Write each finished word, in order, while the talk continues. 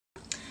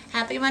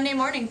Happy Monday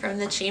morning from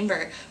the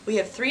Chamber. We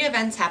have 3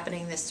 events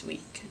happening this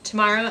week.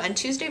 Tomorrow on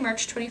Tuesday,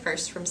 March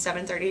 21st from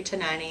 7:30 to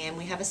 9 a.m.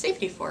 we have a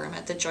safety forum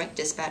at the Joint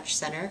Dispatch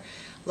Center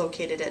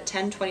located at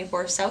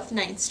 1024 South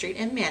 9th Street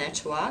in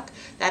Manitowoc.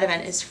 That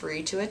event is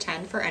free to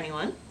attend for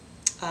anyone.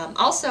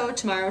 Also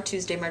tomorrow,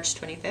 Tuesday, March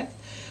 25th,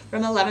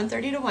 from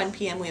 11:30 to 1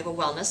 p.m. we have a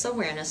wellness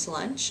awareness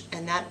lunch,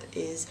 and that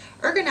is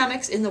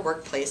ergonomics in the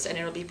workplace, and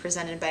it will be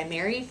presented by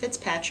Mary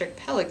Fitzpatrick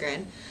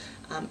Pellegrin.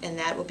 And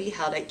that will be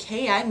held at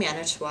KI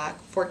Manitowoc,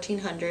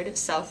 1400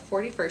 South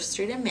 41st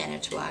Street in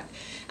Manitowoc.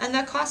 And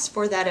the cost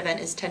for that event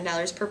is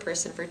 $10 per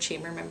person for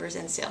chamber members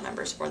and sale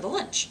members for the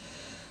lunch.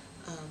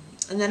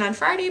 And then on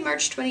Friday,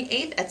 March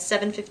 28th at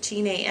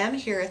 7:15 a.m.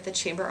 here at the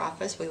chamber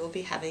office, we will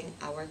be having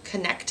our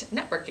Connect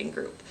networking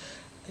group.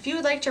 If you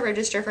would like to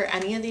register for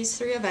any of these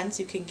 3 events,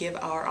 you can give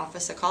our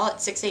office a call at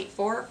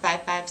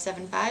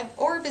 684-5575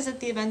 or visit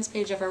the events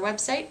page of our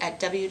website at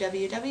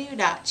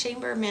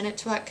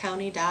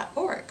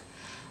www.chambermanitowoccounty.org.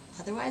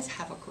 Otherwise,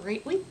 have a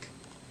great week.